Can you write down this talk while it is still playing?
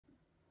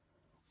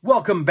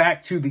Welcome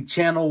back to the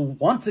channel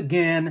once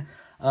again,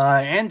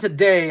 and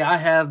today I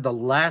have the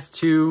last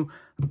two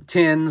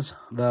tins,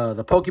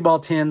 the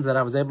Pokeball tins that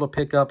I was able to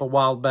pick up a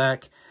while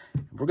back.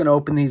 We're going to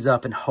open these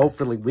up and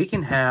hopefully we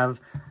can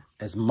have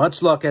as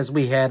much luck as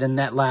we had in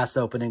that last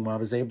opening when I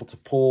was able to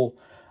pull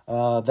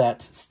that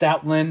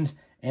Stoutland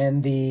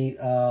and the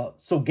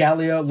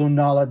Solgaleo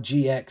Lunala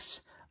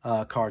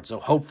GX card. So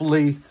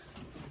hopefully,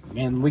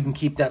 man, we can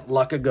keep that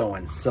luck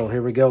going. So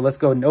here we go. Let's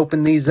go and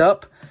open these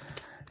up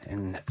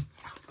and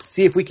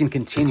see if we can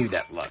continue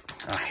that luck.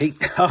 I hate,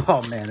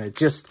 oh man, it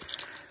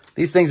just,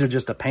 these things are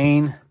just a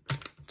pain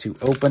to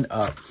open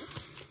up.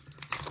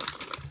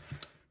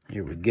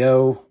 Here we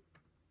go.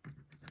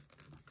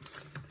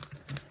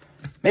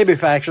 Maybe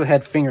if I actually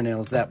had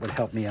fingernails, that would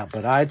help me out,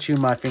 but I chew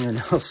my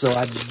fingernails, so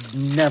I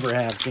never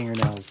have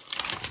fingernails.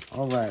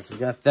 All right, so we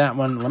got that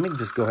one. Let me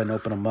just go ahead and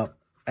open them up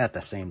at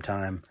the same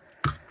time.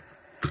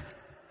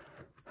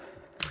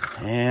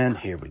 And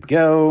here we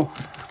go.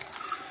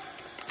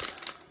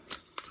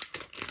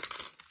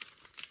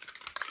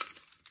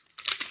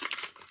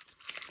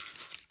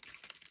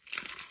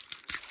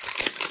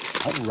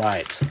 All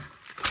right,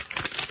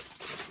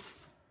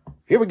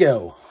 here we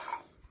go.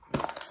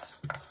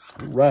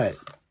 All right,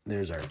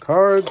 there's our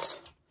cards.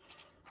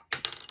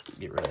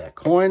 Get rid of that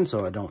coin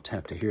so I don't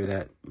have to hear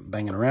that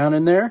banging around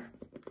in there.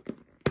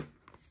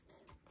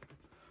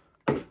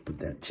 Put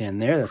that tin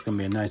there. That's going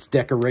to be a nice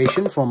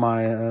decoration for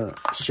my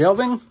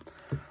shelving.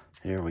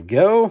 There we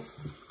go.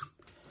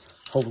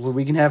 Hopefully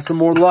we can have some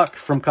more luck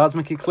from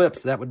Cosmic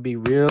Eclipse. That would be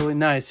really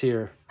nice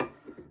here.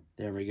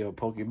 There we go,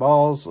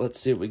 Pokeballs. Let's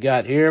see what we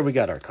got here. We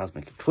got our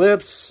Cosmic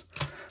Eclipse,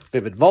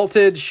 Vivid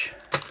Voltage,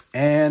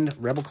 and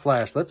Rebel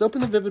Clash. Let's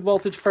open the Vivid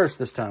Voltage first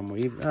this time.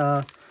 We've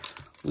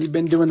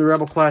been doing the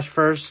Rebel Clash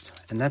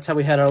first, and that's how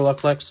we had our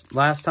luck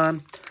last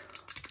time.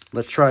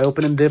 Let's try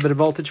opening Vivid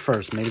Voltage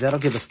first. Maybe that'll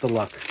give us the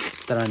luck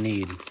that I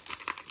need.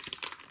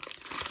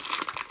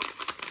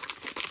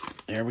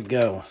 There we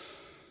go.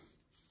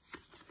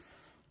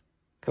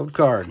 Code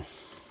card.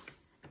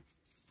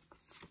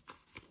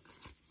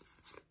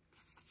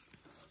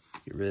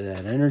 Get rid of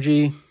that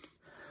energy.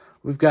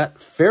 We've got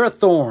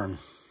Ferrothorn,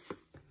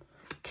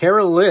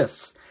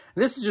 Caroliss.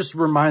 This just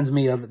reminds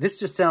me of, this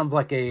just sounds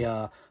like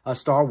a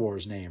Star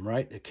Wars name,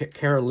 right?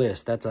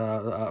 Caroliss, that's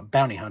a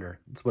bounty hunter.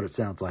 That's what it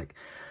sounds like.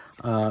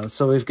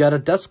 So we've got a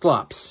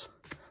Dusclops,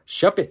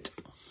 Shuppet,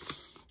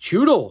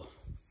 Choodle,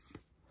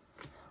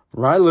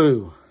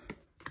 Rylu,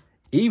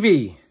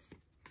 Eevee,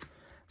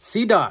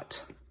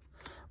 Seedot.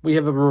 We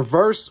have a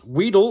reverse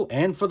Weedle,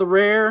 and for the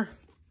rare,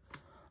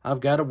 I've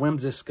got a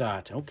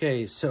Whimsicott.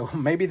 Okay, so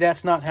maybe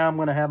that's not how I'm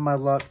going to have my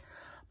luck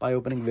by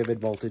opening Vivid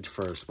Voltage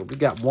first. But we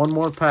got one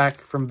more pack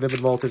from Vivid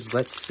Voltage.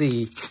 Let's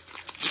see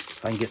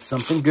if I can get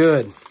something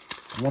good.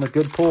 I want a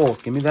good pull.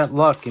 Give me that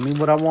luck. Give me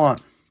what I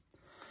want.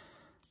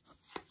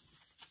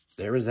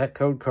 There is that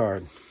code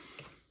card.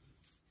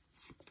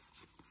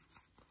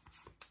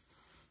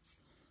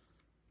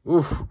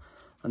 Ooh,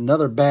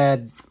 another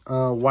bad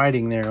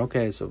whiting there.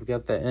 Okay, so we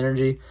got that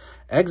energy.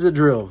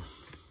 Exadrill,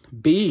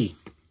 B.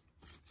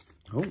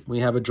 Oh, we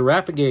have a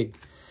Giraffagig,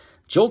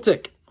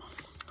 Joltik,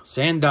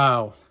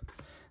 Sandile,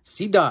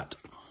 Seedot,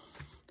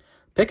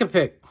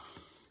 Pick-a-Pick,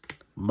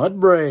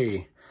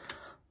 Mudbray.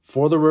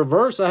 For the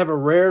reverse, I have a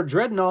rare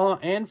Dreadnought,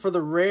 and for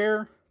the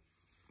rare,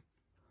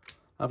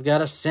 I've got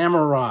a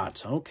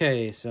Samurott.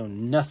 Okay, so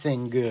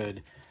nothing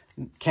good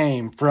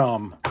came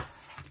from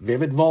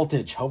Vivid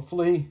Voltage.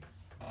 Hopefully,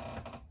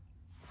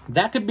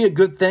 that could be a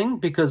good thing,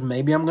 because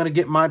maybe I'm going to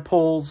get my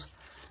pulls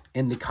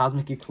in the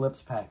Cosmic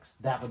Eclipse packs.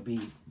 That would be...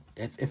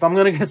 If I'm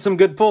going to get some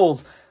good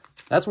pulls,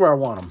 that's where I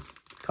want them.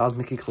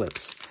 Cosmic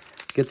Eclipse.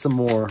 Get some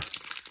more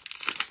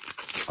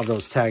of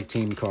those tag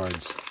team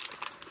cards.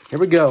 Here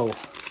we go.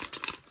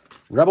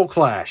 Rebel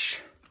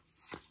Clash.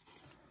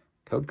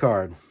 Code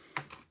card.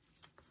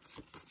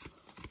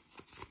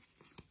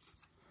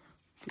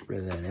 Get rid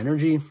of that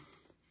energy.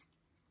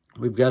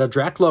 We've got a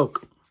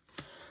Drakloak,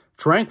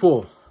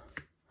 Tranquil,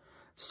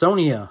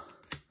 Sonia,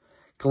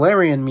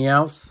 Galarian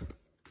Meowth,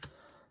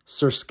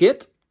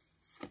 Surskit,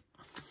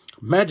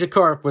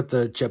 Magikarp with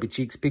the Chubby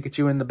Cheeks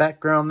Pikachu in the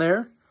background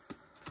there.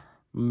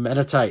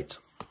 Metatite.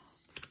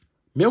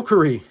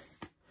 Milcery.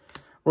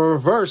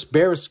 Reverse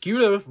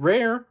Barraskewda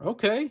rare.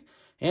 Okay.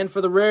 And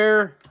for the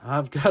rare,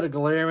 I've got a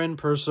Galarian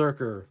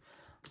Berserker.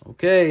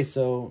 Okay,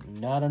 so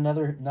not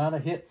a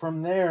hit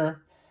from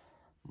there.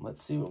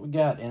 Let's see what we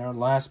got in our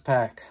last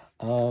pack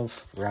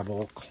of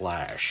Rebel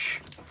Clash.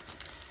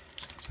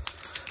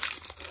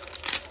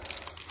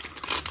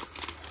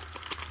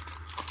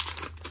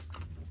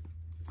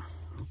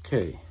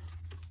 Okay,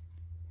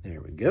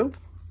 there we go.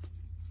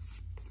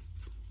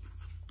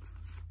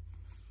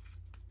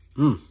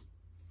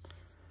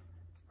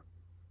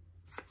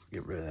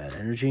 Get rid of that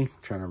energy.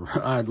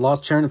 I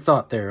lost train of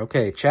thought there.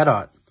 Okay,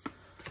 Chatot,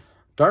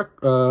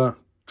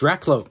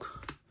 Drakloak,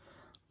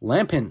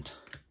 Lampent,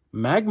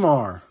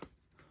 Magmar,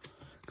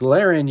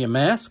 Galarian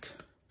Yamask,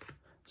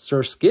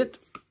 Surskit,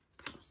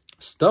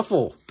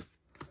 Stuffle,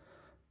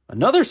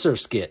 another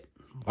Surskit.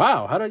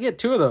 Wow, how did I get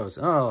two of those?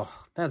 Oh,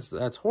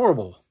 That's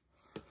horrible.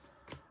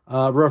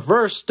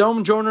 Reverse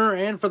Stone Joiner,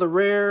 and for the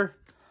rare,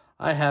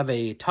 I have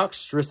a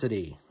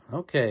Toxtricity.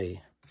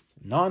 Okay,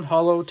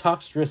 non-hollow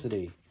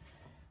Toxtricity.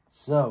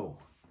 So,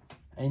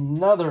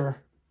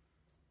 another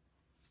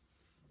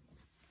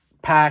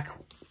pack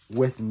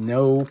with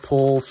no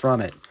pulls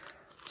from it.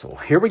 So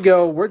here we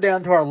go. We're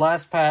down to our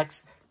last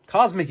packs.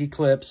 Cosmic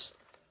Eclipse.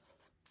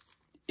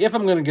 If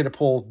I'm going to get a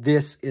pull,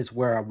 this is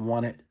where I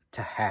want it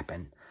to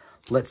happen.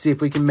 Let's see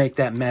if we can make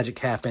that magic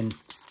happen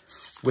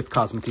with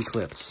Cosmic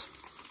Eclipse.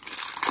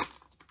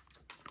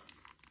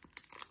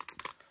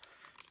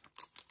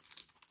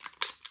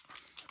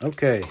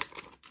 Okay.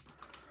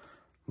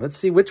 Let's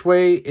see which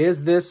way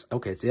is this.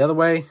 Okay, it's the other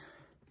way.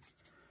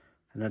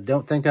 And I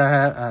don't think I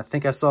have, I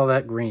think I saw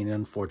that green,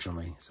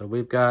 unfortunately. So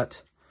we've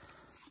got,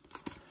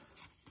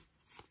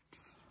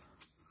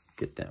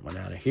 get that one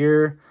out of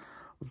here.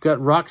 We've got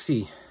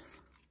Roxy,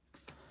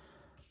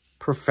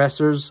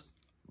 Professor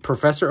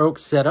Oak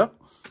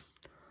Setup,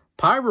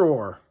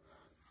 Pyroar,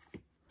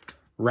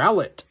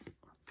 Rowlet,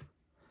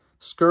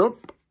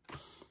 Skirp.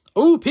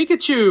 Oh,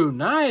 Pikachu.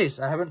 Nice.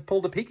 I haven't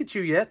pulled a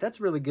Pikachu yet.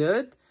 That's really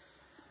good.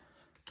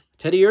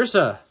 Teddy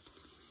Ursa.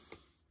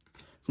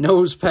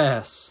 Nose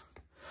Pass.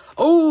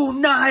 Oh,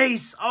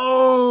 nice.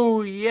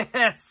 Oh,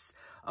 yes.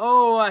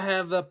 Oh, I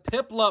have the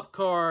Piplup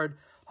card.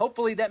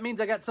 Hopefully that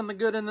means I got something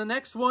good in the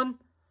next one.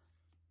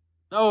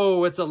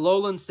 Oh, it's a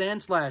Alolan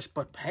Sandslash.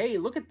 But hey,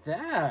 look at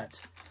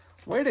that.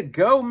 Way to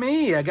go,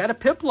 me. I got a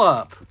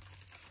Piplup.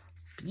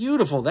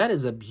 Beautiful. That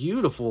is a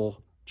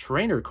beautiful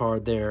trainer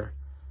card there.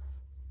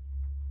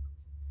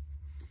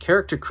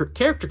 Character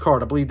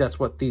card, I believe that's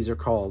what these are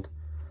called.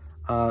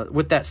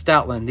 With that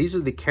Stoutland. These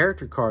are the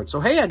character cards. So,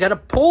 hey, I got a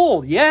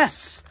pull.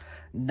 Yes.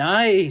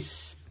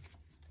 Nice.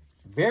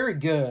 Very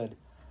good.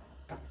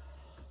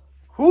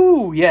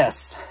 Ooh,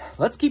 yes.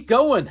 Let's keep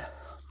going.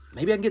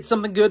 Maybe I can get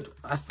something good.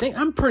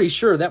 I'm pretty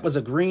sure that was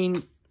a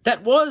green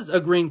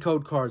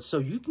code card. So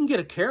you can get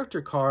a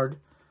character card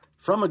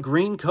from a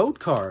green code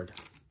card.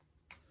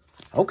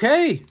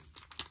 Okay.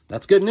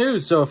 That's good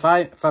news. So if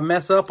I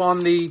mess up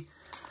on the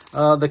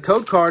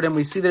code card and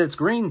we see that it's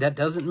green, that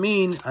doesn't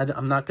mean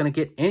I'm not going to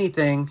get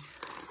anything.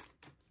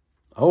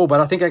 Oh, but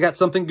I think I got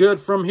something good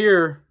from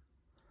here.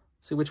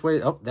 Let's see which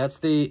way. Oh, that's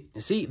the,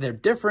 see, they're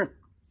different.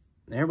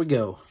 There we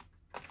go.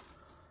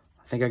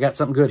 I think I got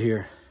something good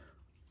here.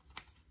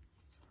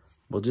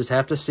 We'll just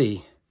have to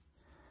see.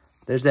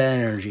 There's that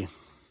energy.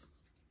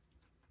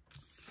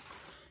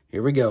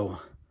 Here we go.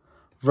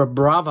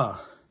 Vibrava.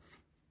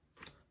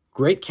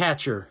 Great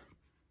Catcher.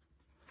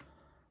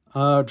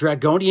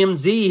 Dragonium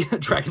Z.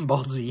 Dragon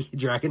Ball Z.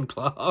 Dragon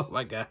Claw. Oh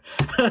my god.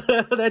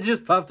 That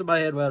just popped in my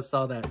head when I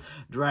saw that.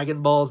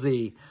 Dragon Ball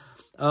Z.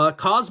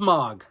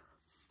 Cosmog.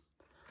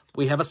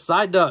 We have a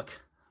Psyduck.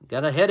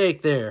 Got a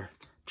headache there.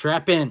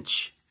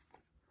 Trapinch.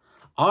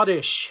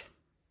 Oddish.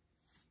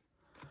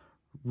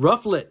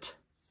 Rufflet.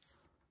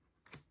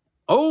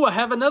 Oh, I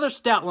have another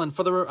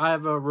Stoutland. I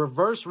have a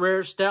reverse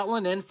rare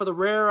Stoutland, and for the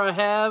rare I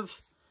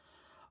have,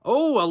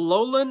 oh, a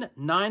Alolan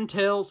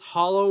Ninetales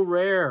Hollow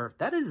Rare.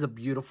 That is a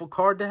beautiful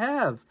card to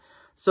have.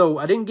 So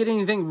I didn't get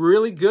anything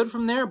really good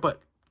from there,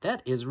 but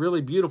that is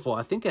really beautiful.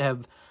 I think I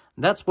have,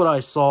 that's what I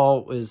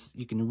saw is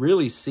you can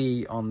really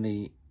see on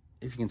the,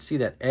 if you can see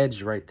that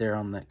edge right there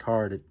on that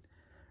card, it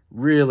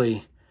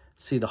really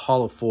see the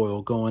hollow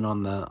foil going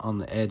on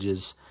the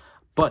edges.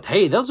 But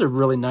hey, those are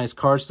really nice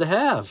cards to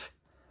have.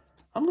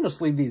 I'm going to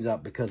sleeve these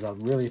up because I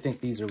really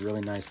think these are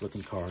really nice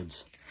looking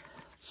cards.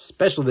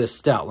 Especially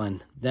this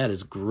Stoutland. That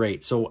is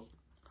great. So,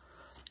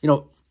 you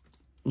know,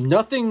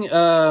 nothing,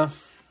 I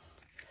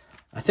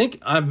think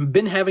I've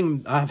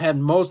had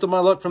most of my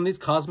luck from these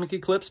Cosmic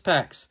Eclipse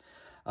packs.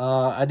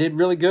 I did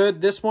really good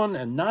this one,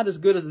 and not as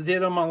good as I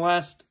did on my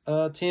last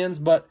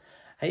 10s, but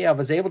hey, I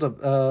was able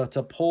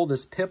to pull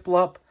this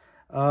Piplup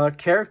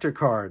character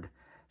card.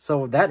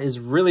 So that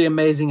is really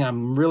amazing.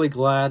 I'm really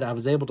glad I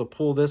was able to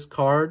pull this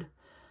card.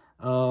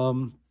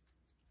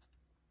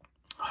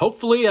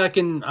 Hopefully I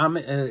can,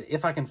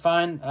 if I can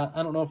find,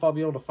 I don't know if I'll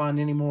be able to find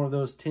any more of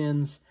those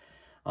 10s,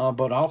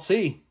 but I'll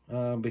see,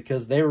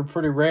 because they were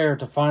pretty rare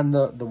to find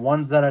the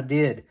ones that I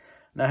did,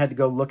 and I had to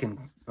go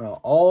looking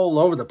all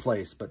over the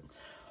place, but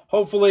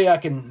hopefully I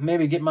can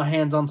maybe get my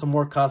hands on some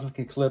more Cosmic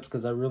Eclipse,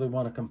 because I really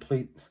want to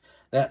complete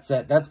that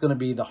set. That's going to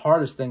be the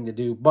hardest thing to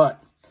do,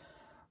 but,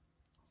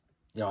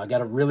 you know, I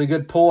got a really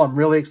good pull. I'm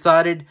really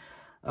excited.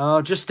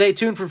 Just stay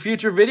tuned for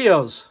future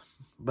videos.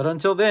 But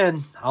until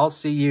then, I'll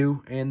see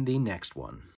you in the next one.